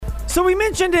So we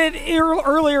mentioned it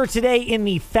earlier today in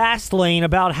the fast lane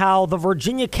about how the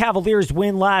Virginia Cavaliers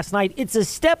win last night. It's a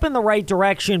step in the right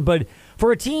direction, but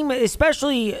for a team,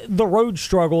 especially the road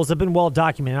struggles have been well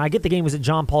documented. I get the game was at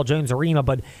John Paul Jones Arena,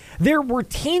 but there were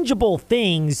tangible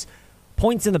things,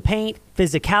 points in the paint,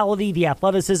 physicality, the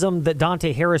athleticism that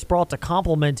Dante Harris brought to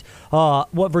complement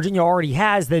what Virginia already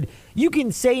has, that you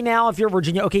can say now if you're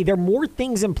Virginia, okay, there are more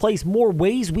things in place, more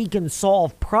ways we can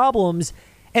solve problems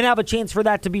and have a chance for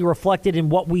that to be reflected in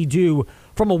what we do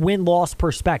from a win-loss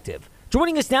perspective.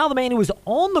 Joining us now, the man who was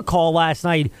on the call last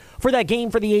night for that game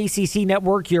for the ACC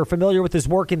Network. You're familiar with his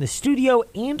work in the studio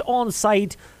and on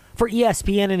site for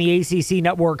ESPN and the ACC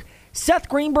Network. Seth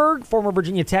Greenberg, former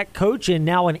Virginia Tech coach and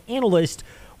now an analyst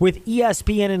with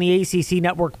ESPN and the ACC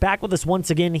Network, back with us once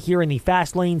again here in the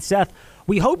Fast Lane. Seth,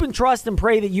 we hope and trust and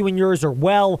pray that you and yours are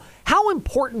well. How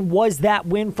important was that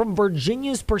win from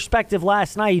Virginia's perspective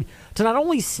last night to not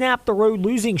only snap the road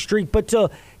losing streak, but to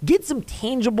get some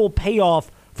tangible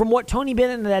payoff from what Tony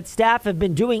Bennett and that staff have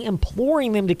been doing,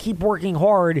 imploring them to keep working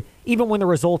hard even when the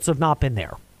results have not been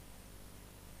there?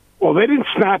 Well, they didn't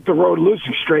snap the road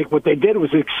losing streak. What they did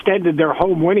was extended their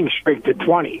home winning streak to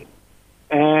 20.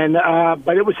 And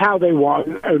but it was how they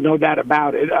won, no doubt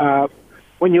about it.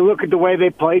 When you look at the way they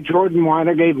played, Jordan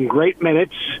Weiner gave them great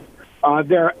minutes.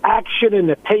 Their action and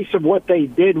the pace of what they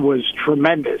did was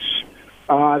tremendous.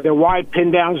 Their wide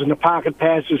pin downs and the pocket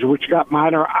passes, which got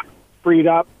Weiner freed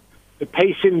up. The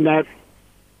pacing that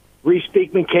Reese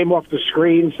Beekman came off the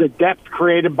screens, the depth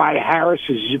created by Harris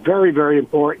is very, very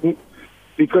important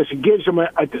because it gives them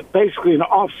basically an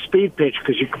off-speed pitch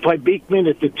because you can play Beekman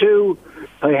at the 2,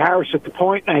 play Harris at the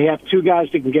point, and you have two guys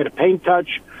that can get a paint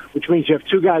touch, which means you have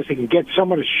two guys that can get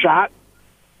someone a shot.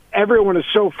 Everyone is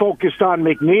so focused on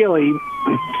McNeely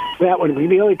that when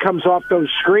McNeely comes off those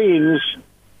screens,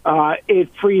 it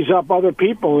frees up other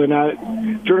people.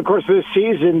 And during the course of this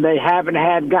season, they haven't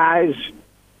had guys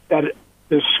that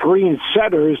the screen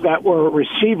setters that were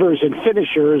receivers and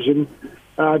finishers, and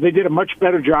they did a much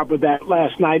better job with that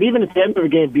last night. Even at the end of the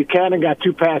game, Buchanan got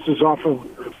 2 passes off of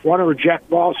one a reject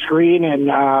ball screen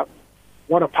and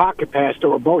one a pocket pass that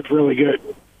were both really good.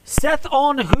 Seth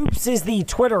on Hoops is the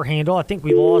Twitter handle. I think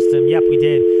we lost him. Yep, we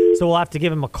did. So we'll have to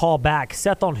give him a call back.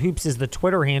 Seth on Hoops is the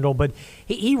Twitter handle, but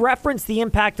he referenced the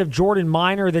impact of Jordan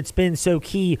Weiner that's been so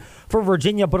key for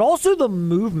Virginia, but also the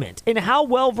movement and how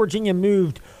well Virginia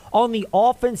moved on the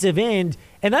offensive end.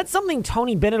 And that's something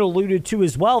Tony Bennett alluded to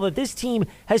as well, that this team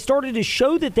has started to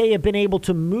show that they have been able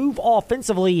to move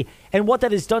offensively and what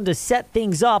that has done to set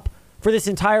things up for this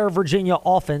entire Virginia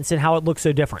offense and how it looks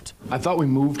so different. I thought we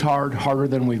moved harder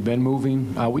than we've been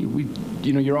moving.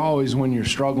 You're always, when you're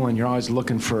struggling, you're always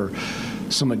looking for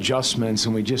some adjustments,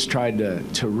 and we just tried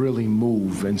to really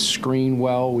move and screen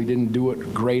well. We didn't do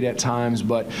it great at times,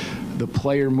 but the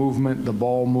player movement, the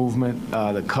ball movement,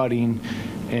 the cutting,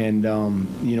 and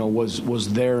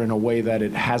was there in a way that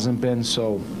it hasn't been.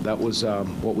 So that was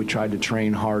what we tried to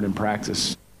train hard in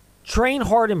practice. Train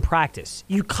hard in practice.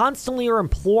 You constantly are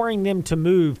imploring them to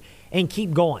move and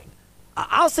keep going.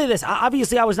 I'll say this.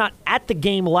 Obviously, I was not at the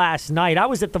game last night. I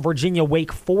was at the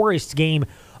Virginia-Wake Forest game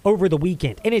over the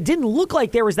weekend, and it didn't look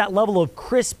like there was that level of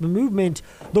crisp movement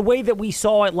the way that we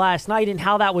saw it last night and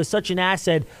how that was such an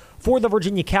asset for the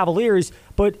Virginia Cavaliers.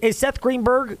 But as Seth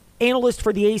Greenberg, analyst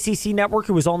for the ACC Network,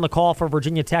 who was on the call for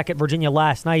Virginia Tech at Virginia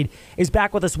last night, is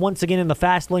back with us once again in the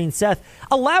Fast Lane. Seth,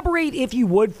 elaborate, if you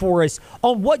would, for us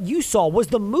on what you saw. Was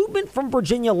the movement from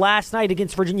Virginia last night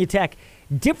against Virginia Tech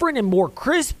different and more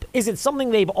crisp? Is it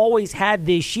something they've always had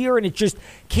this year and it just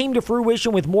came to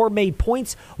fruition with more made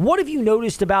points? What have you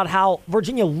noticed about how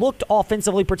Virginia looked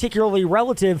offensively, particularly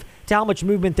relative to how much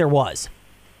movement there was?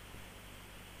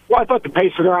 Well, I thought the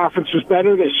pace of their offense was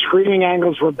better. The screening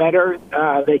angles were better.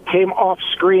 They came off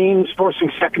screens,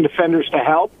 forcing second defenders to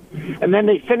help. And then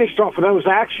they finished off of those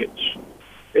actions.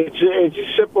 It's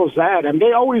as simple as that. And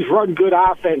they always run good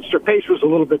offense. Their pace was a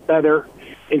little bit better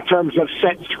in terms of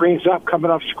setting screens up, coming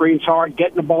off screens hard,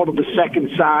 getting the ball to the second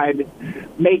side,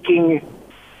 making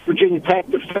Virginia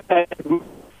Tech defend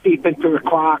deep into the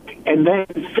clock. And then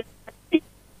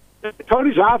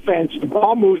Tony's offense, the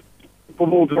ball moves.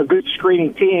 They're a good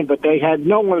screening team, but they had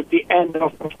no one at the end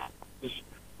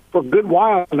for a good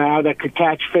while now that could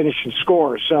catch, finish, and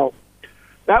score. So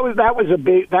that was a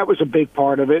big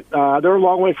part of it. They're a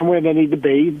long way from where they need to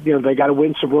be. They got to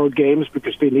win some road games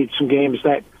because they need some games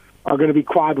that are going to be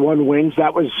quad 1 wins.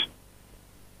 That was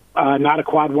not a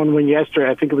quad 1 win yesterday.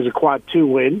 I think it was a quad 2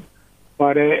 win,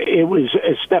 but it was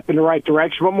a step in the right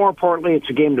direction. But more importantly,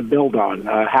 it's a game to build on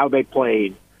how they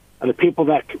played. The people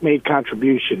that made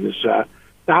contributions.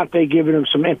 Dante giving him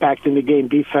some impact in the game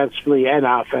defensively and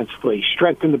offensively.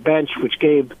 Strengthened the bench, which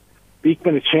gave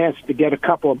Beekman a chance to get a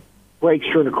couple of breaks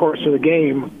during the course of the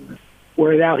game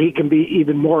where now he can be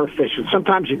even more efficient.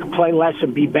 Sometimes you can play less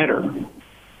and be better,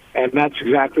 and that's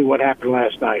exactly what happened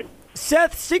last night.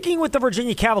 Seth, sticking with the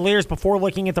Virginia Cavaliers before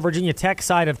looking at the Virginia Tech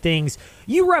side of things,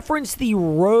 you referenced the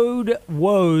road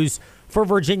woes for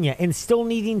Virginia and still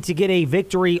needing to get a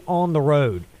victory on the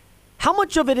road. How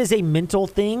much of it is a mental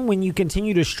thing when you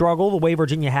continue to struggle the way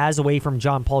Virginia has away from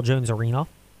John Paul Jones Arena?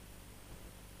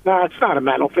 No, it's not a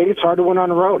mental thing. It's hard to win on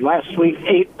the road. Last week,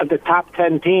 8 of the top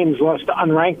 10 teams lost to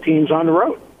unranked teams on the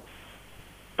road.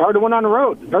 It's hard to win on the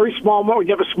road. Very small margin.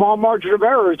 You have a small margin of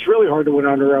error. It's really hard to win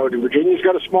on the road. And Virginia's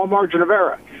got a small margin of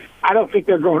error. I don't think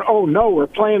they're going, oh, no, we're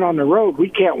playing on the road. We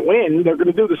can't win. They're going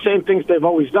to do the same things they've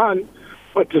always done.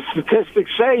 But the statistics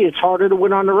say it's harder to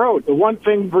win on the road. The one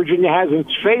thing Virginia has in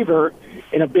its favor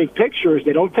in a big picture is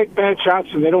they don't take bad shots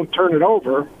and they don't turn it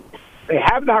over. They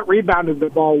have not rebounded the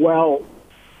ball well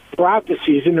throughout the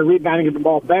season. They're rebounding the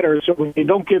ball better. So when you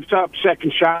don't give up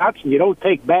second shots and you don't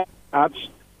take bad shots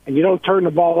and you don't turn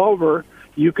the ball over,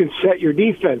 you can set your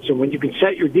defense. And when you can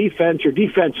set your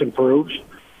defense improves.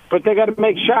 But they got to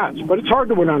make shots. But it's hard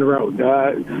to win on the road.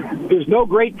 There's no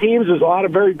great teams. There's a lot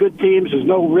of very good teams. There's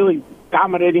no really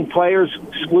dominating players,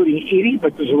 excluding Edey,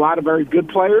 but there's a lot of very good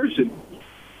players. And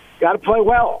you got to play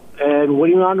well. And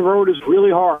winning on the road is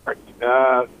really hard.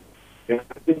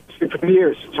 For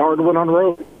years, it's hard to win on the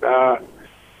road.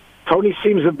 Tony's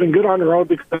teams have been good on the road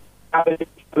because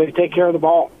they take care of the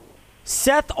ball.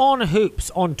 Seth on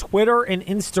Hoops on Twitter and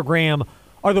Instagram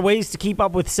are the ways to keep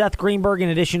up with Seth Greenberg in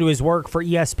addition to his work for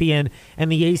ESPN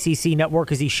and the ACC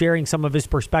network as he's sharing some of his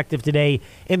perspective today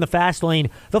in the Fast Lane.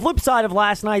 The flip side of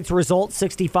last night's result,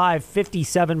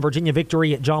 65-57 Virginia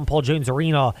victory at John Paul Jones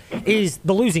Arena, is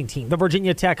the losing team, the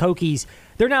Virginia Tech Hokies.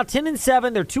 They're now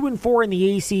 10-7. They're 2-4 in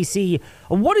the ACC.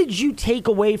 What did you take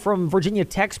away from Virginia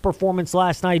Tech's performance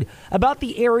last night about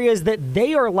the areas that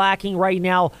they are lacking right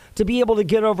now to be able to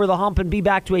get over the hump and be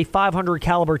back to a 500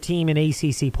 caliber team in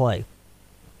ACC play?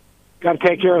 Got to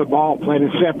take care of the ball, plain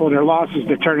and simple. Their losses,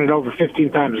 they turn it over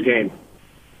 15 times a game.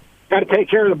 Got to take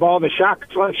care of the ball. The shot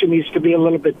selection needs to be a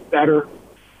little bit better.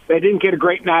 They didn't get a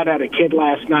great night out of Kidd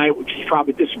last night, which is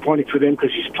probably disappointing for them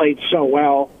because he's played so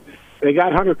well. They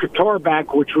got Hunter Couture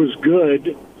back, which was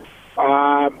good.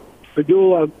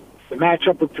 Padula, the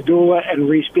matchup with Padula and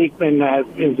Reese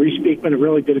Beekman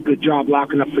really did a good job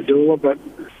locking up Padula. But,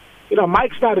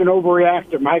 Mike's not an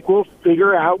overreactor. Mike will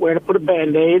figure out where to put a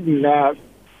Band-Aid and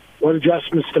what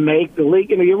adjustments to make. The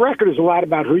league, your record is a lot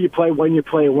about who you play, when you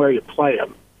play, and where you play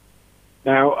them.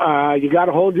 Now, you got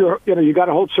to hold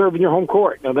serve in your home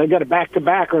court. Now they got a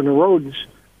back-to-back on the roads.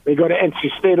 They go to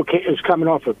NC State, is coming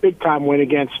off a big-time win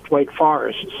against Wake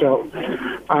Forest. So,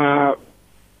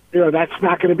 that's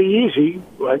not going to be easy.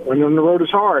 Like when on the road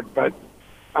is hard. But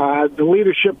the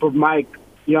leadership of Mike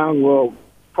Young will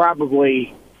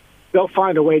they'll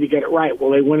find a way to get it right. Will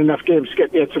they win enough games to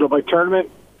get the NCAA tournament?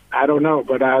 I don't know,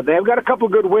 but they've got a couple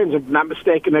of good wins. If I'm not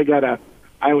mistaken, they got a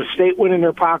Iowa State win in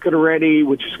their pocket already,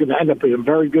 which is going to end up being a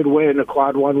very good win, a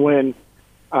quad one win.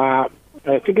 I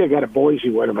think they got a Boise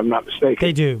win, if I'm not mistaken.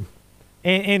 They do.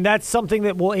 And that's something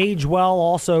that will age well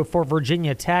also for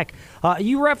Virginia Tech.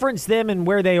 You referenced them and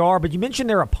where they are, but you mentioned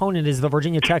their opponent as the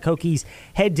Virginia Tech Hokies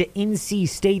head to NC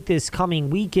State this coming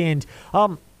weekend.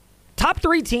 Top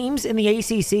 3 teams in the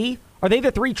ACC, are they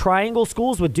the 3 triangle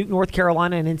schools with Duke, North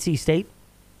Carolina, and NC State?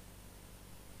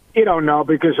 You don't know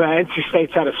because NC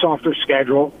State's had a softer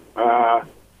schedule.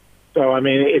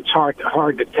 It's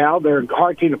hard to tell. They're a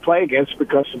hard team to play against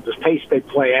because of the pace they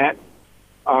play at.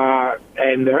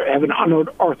 And they have an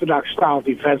unorthodox style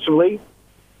defensively.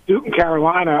 Duke and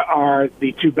Carolina are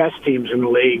the 2 best teams in the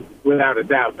league, without a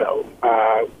doubt, though.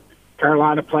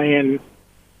 Carolina playing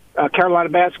Carolina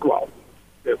basketball.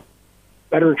 They're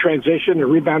better in transition. They're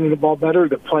rebounding the ball better.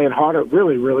 They're playing harder,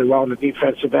 really, really well on the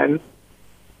defensive end.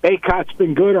 Baycott's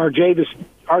been good.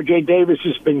 R.J. Davis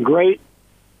has been great.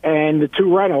 And the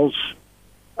 2 Reynolds,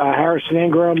 Harrison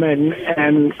Ingram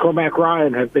and Cormac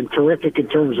Ryan, have been terrific in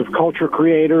terms of culture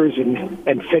creators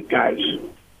and fit guys.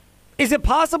 Is it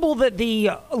possible that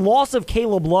the loss of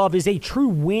Caleb Love is a true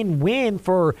win-win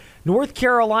for North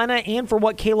Carolina and for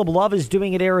what Caleb Love is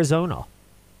doing at Arizona?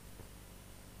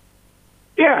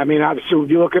 Yeah, obviously,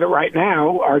 if you look at it right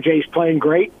now, R.J.'s playing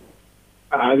great.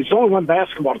 There's only one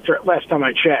basketball last time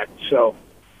I checked. So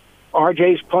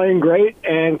RJ's playing great,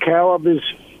 and Caleb is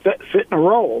fitting a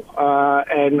role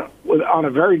and on a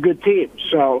very good team.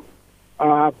 So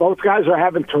both guys are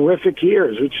having terrific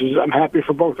years, I'm happy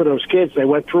for both of those kids. They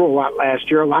went through a lot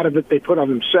last year. A lot of it they put on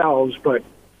themselves, but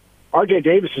R.J.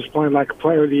 Davis is playing like a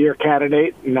Player of the Year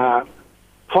candidate, and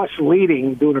plus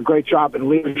leading, doing a great job in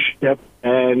leadership.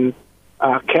 And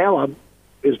Caleb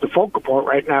is the focal point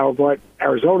right now of what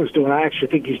Arizona's doing. I actually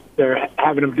think they're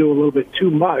having him do a little bit too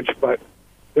much, but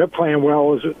they're playing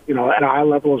well at a high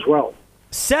level as well.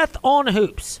 Seth on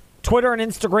Hoops. Twitter and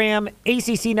Instagram,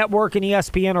 ACC Network, and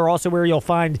ESPN are also where you'll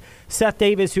find Seth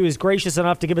Davis, who is gracious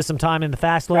enough to give us some time in the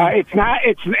fast lane.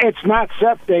 It's not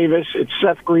Seth Davis. It's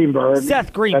Seth Greenberg.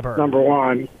 Seth Greenberg. That's number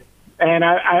one. And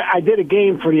I did a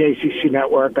game for the ACC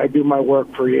Network. I do my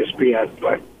work for ESPN.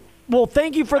 But well,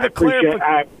 thank you for the clarification.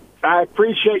 I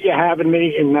appreciate you having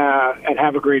me, and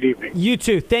have a great evening. You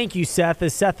too. Thank you, Seth.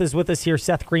 As Seth is with us here,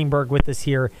 Seth Greenberg with us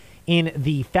here in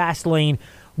the fast lane.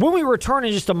 When we return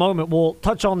in just a moment, we'll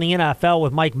touch on the NFL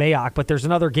with Mike Mayock, but there's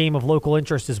another game of local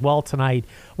interest as well tonight.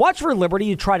 Watch for Liberty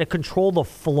to try to control the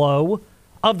flow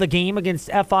of the game against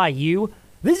FIU.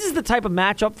 This is the type of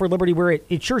matchup for Liberty where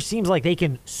it sure seems like they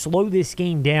can slow this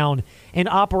game down and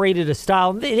operate at a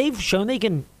style. They've shown they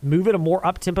can move at a more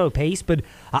up-tempo pace, but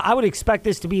I would expect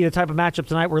this to be the type of matchup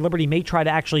tonight where Liberty may try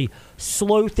to actually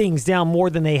slow things down more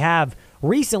than they have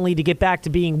recently to get back to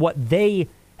being what they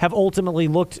have ultimately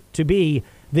looked to be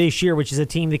this year, which is a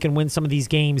team that can win some of these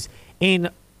games in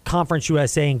Conference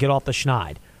USA and get off the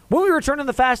schneid. When we return in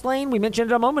the fast lane, we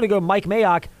mentioned it a moment ago, Mike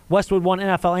Mayock, Westwood One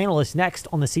NFL analyst, next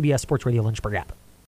on the CBS Sports Radio Lynchburg app.